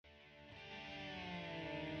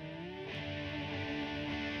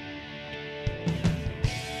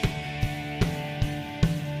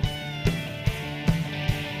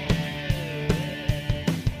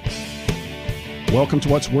Welcome to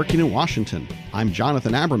What's Working in Washington. I'm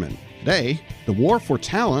Jonathan Aberman. Today, the war for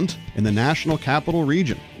talent in the National Capital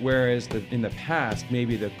Region. Whereas in the past,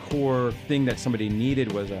 maybe the core thing that somebody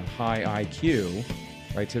needed was a high IQ,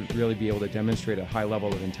 right, to really be able to demonstrate a high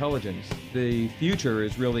level of intelligence. The future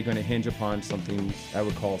is really going to hinge upon something I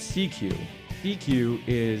would call CQ. CQ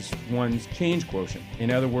is one's change quotient.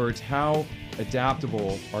 In other words, how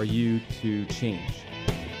adaptable are you to change?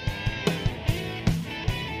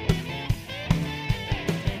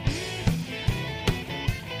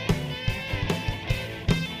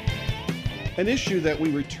 An issue that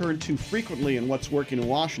we return to frequently in What's Working in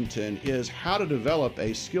Washington is how to develop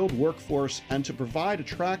a skilled workforce and to provide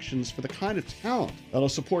attractions for the kind of talent that'll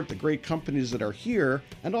support the great companies that are here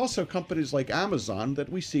and also companies like Amazon that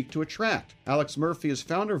we seek to attract. Alex Murphy is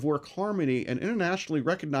founder of WorkHarmony, an internationally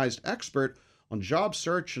recognized expert on job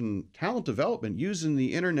search and talent development using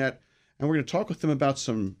the internet. And we're going to talk with him about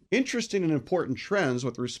some interesting and important trends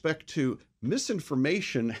with respect to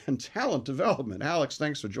misinformation and talent development. Alex,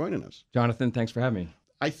 thanks for joining us. Jonathan, thanks for having me.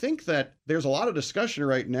 I think that there's a lot of discussion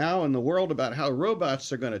right now in the world about how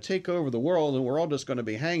robots are going to take over the world and we're all just going to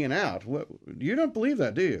be hanging out. You don't believe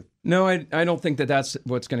that, do you? No, I don't think that that's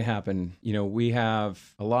what's going to happen. You know, we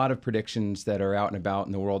have a lot of predictions that are out and about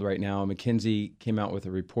in the world right now. McKinsey came out with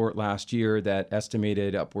a report last year that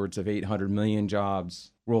estimated upwards of 800 million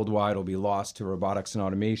jobs worldwide will be lost to robotics and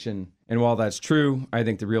automation. And while that's true, I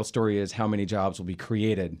think the real story is how many jobs will be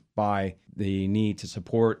created by the need to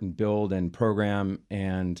support and build and program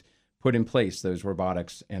and put in place those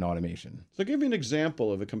robotics and automation. So give me an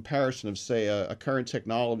example of a comparison of, say, a current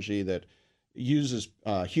technology that uses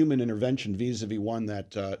human intervention vis-a-vis one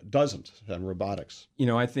that doesn't, robotics. You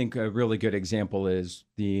know, I think a really good example is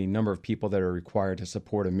the number of people that are required to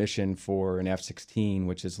support a mission for an F-16,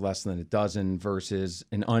 which is less than a dozen, versus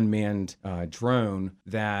an unmanned drone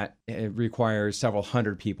that requires several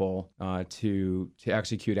hundred people to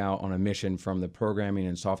execute out on a mission, from the programming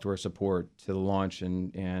and software support to the launch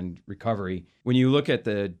and recovery. When you look at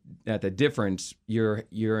the difference, you're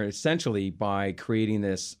essentially, by creating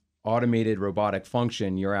this automated robotic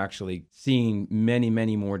function, you're actually seeing many,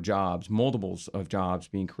 many more jobs, multiples of jobs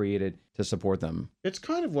being created to support them. It's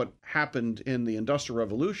kind of what happened in the Industrial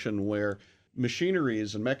Revolution, where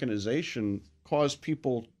machineries and mechanization caused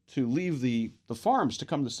people to leave the farms to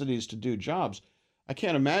come to cities to do jobs. I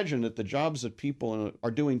can't imagine that the jobs that people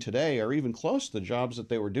are doing today are even close to the jobs that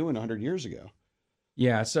they were doing 100 years ago.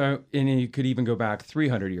 Yeah, so, and you could even go back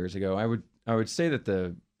 300 years ago. I would say that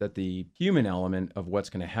the human element of what's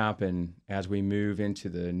going to happen as we move into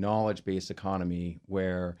the knowledge-based economy,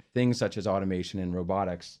 where things such as automation and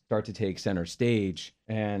robotics start to take center stage,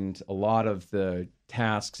 and a lot of the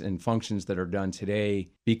tasks and functions that are done today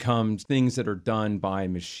become things that are done by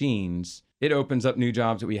machines, it opens up new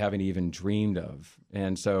jobs that we haven't even dreamed of.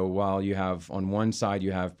 And so while you have, on one side,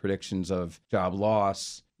 you have predictions of job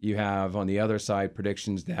loss, you have on the other side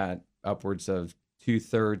predictions that upwards of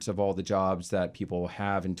 2/3 of all the jobs that people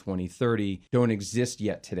have in 2030 don't exist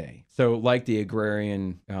yet today. So like the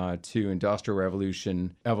agrarian to industrial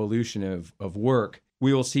revolution evolution of work,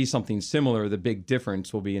 we will see something similar. The big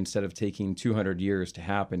difference will be, instead of taking 200 years to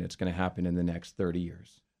happen, it's going to happen in the next 30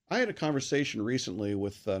 years. I had a conversation recently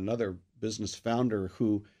with another business founder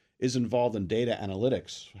who is involved in data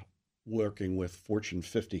analytics, working with Fortune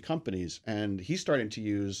 50 companies, and he's starting to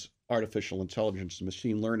use artificial intelligence and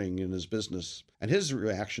machine learning in his business. And his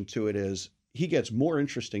reaction to it is he gets more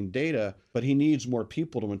interesting data, but he needs more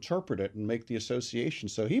people to interpret it and make the association.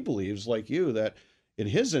 So he believes, like you, that in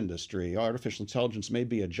his industry, artificial intelligence may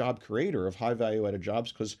be a job creator of high value added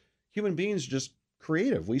jobs, because human beings are just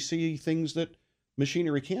creative. We see things that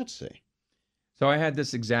machinery can't see. So I had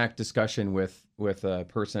this exact discussion with a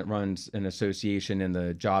person that runs an association in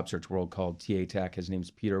the job search world called TA Tech. His name's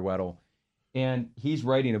Peter Weddle. And he's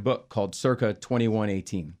writing a book called Circa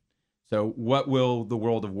 2118. So what will the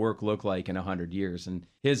world of work look like in 100 years? And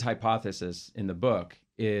his hypothesis in the book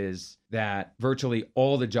is that virtually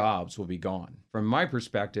all the jobs will be gone. From my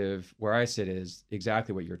perspective, where I sit is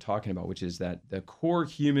exactly what you're talking about, which is that the core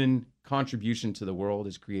human contribution to the world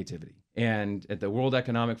is creativity. And at the World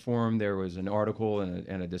Economic Forum, there was an article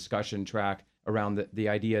and a discussion track around the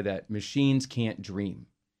idea that machines can't dream.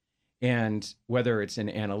 And whether it's in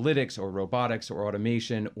analytics or robotics or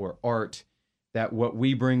automation or art, that what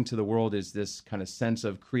we bring to the world is this kind of sense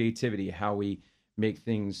of creativity, how we make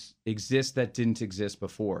things exist that didn't exist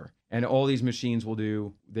before. And all these machines will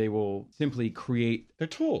do, they will simply create. They're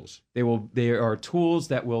tools. They are tools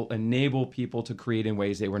that will enable people to create in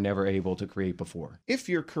ways they were never able to create before. If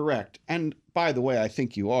you're correct, and by the way, I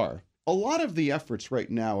think you are, a lot of the efforts right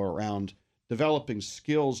now around developing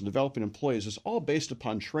skills and developing employees is all based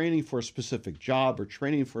upon training for a specific job or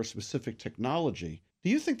training for a specific technology. Do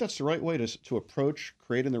you think that's the right way to approach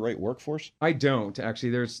creating the right workforce? I don't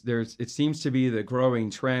actually. It seems to be the growing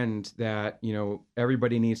trend that,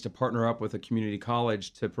 everybody needs to partner up with a community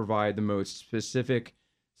college to provide the most specific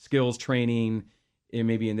skills training,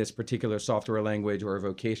 maybe in this particular software language or a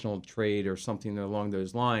vocational trade or something along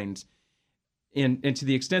those lines. And to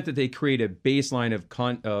the extent that they create a baseline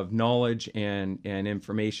of knowledge and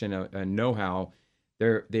information and know-how,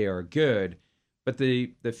 they are good. But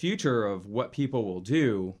the future of what people will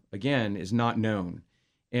do, again, is not known.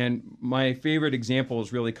 And my favorite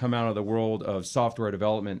examples really come out of the world of software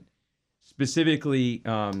development. Specifically,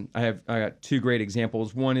 I got two great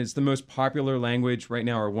examples. One is the most popular language right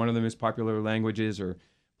now, or one of the most popular languages or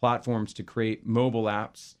platforms to create mobile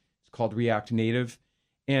apps. It's called React Native.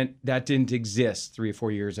 And that didn't exist 3 or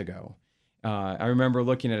 4 years ago. I remember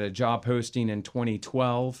looking at a job posting in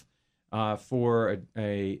 2012 for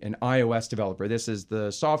an iOS developer. This is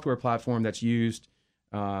the software platform that's used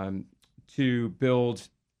to build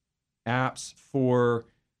apps for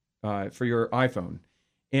your iPhone.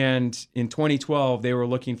 And in 2012, they were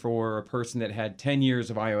looking for a person that had 10 years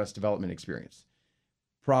of iOS development experience.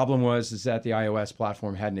 Problem is that the iOS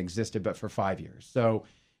platform hadn't existed but for 5 years. So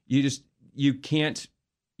you can't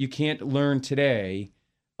learn today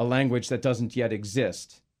a language that doesn't yet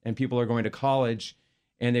exist. And people are going to college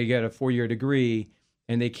and they get a 4-year degree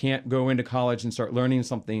and they can't go into college and start learning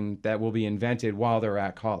something that will be invented while they're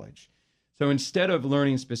at college. So instead of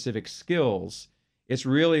learning specific skills, it's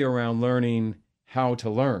really around learning how to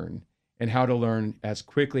learn and how to learn as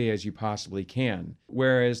quickly as you possibly can.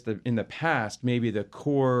 Whereas in the past, maybe the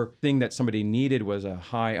core thing that somebody needed was a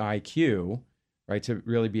high IQ, right, to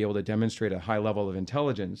really be able to demonstrate a high level of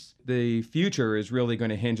intelligence. The future is really going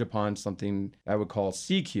to hinge upon something I would call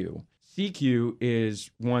CQ. CQ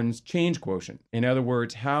is one's change quotient. In other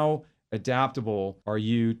words, how adaptable are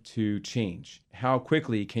you to change? How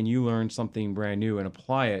quickly can you learn something brand new and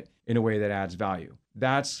apply it in a way that adds value?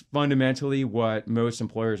 That's fundamentally what most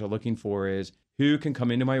employers are looking for, is who can come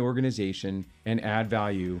into my organization and add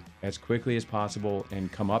value as quickly as possible and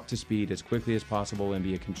come up to speed as quickly as possible and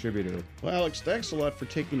be a contributor. Well, Alex, thanks a lot for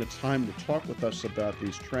taking the time to talk with us about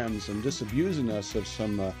these trends and disabusing us of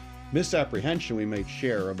some misapprehension we may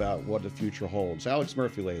share about what the future holds. Alex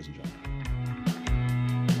Murphy, ladies and gentlemen.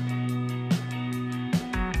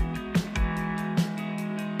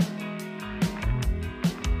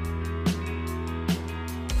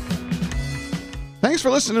 Thanks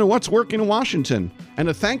for listening to What's Working in Washington, and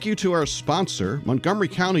a thank you to our sponsor, Montgomery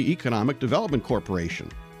County Economic Development Corporation.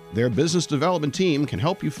 Their business development team can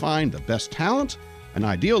help you find the best talent, an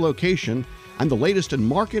ideal location, and the latest in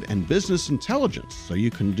market and business intelligence so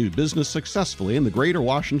you can do business successfully in the greater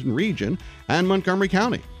Washington region and Montgomery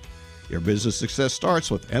County. Your business success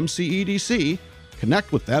starts with MCEDC.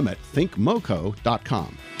 Connect with them at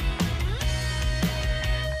thinkmoco.com.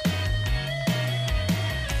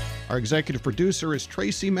 Our executive producer is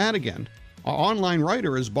Tracy Madigan. Our online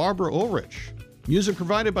writer is Barbara Ulrich. Music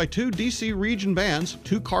provided by 2 DC region bands,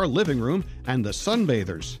 2 Car Living Room, and the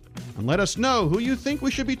Sunbathers. And let us know who you think we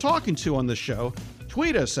should be talking to on this show.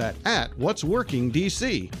 Tweet us at What's Working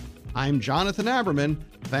DC. I'm Jonathan Aberman.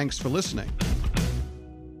 Thanks for listening.